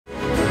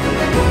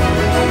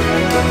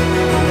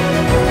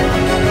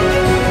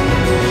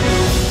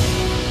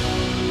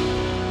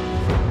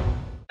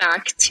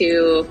back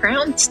to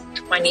around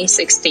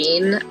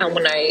 2016.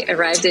 When I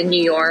arrived in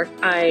New York,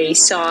 I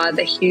saw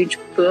the huge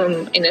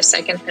boom in the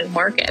secondhand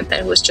market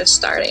that was just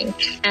starting.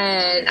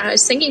 And I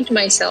was thinking to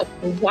myself,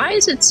 why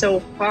is it so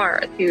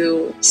hard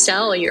to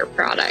sell your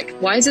product?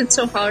 Why is it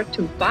so hard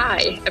to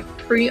buy a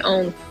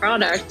pre-owned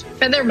product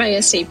feathered by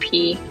SAP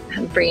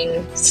and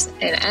brings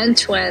an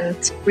end-to-end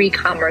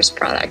reCommerce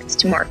product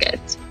to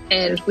market?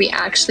 And we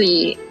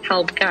actually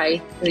help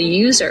guide the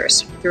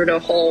users through the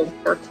whole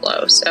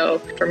workflow. So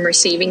from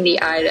receiving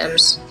the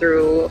items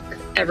through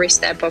every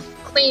step of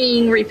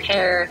cleaning,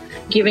 repair,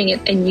 giving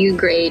it a new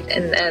grade,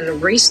 and then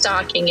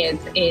restocking it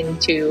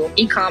into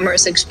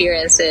e-commerce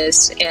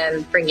experiences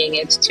and bringing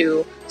it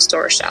to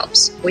store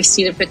shelves. We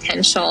see the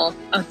potential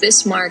of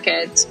this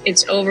market.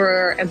 It's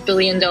over $1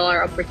 billion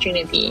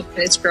opportunity, and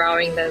it's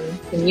growing the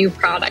new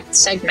product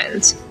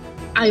segment.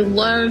 I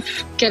love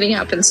getting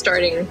up and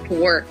starting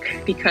work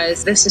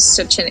because this is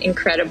such an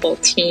incredible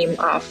team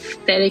of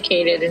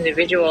dedicated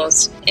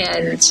individuals,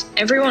 and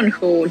everyone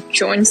who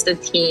joins the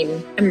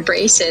team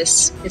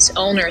embraces its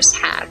owner's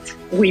hat.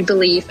 We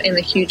believe in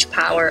the huge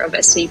power of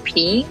SAP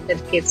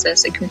that gives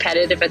us a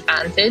competitive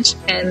advantage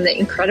and the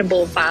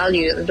incredible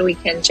value that we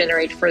can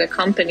generate for the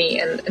company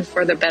and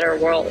for the better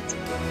world.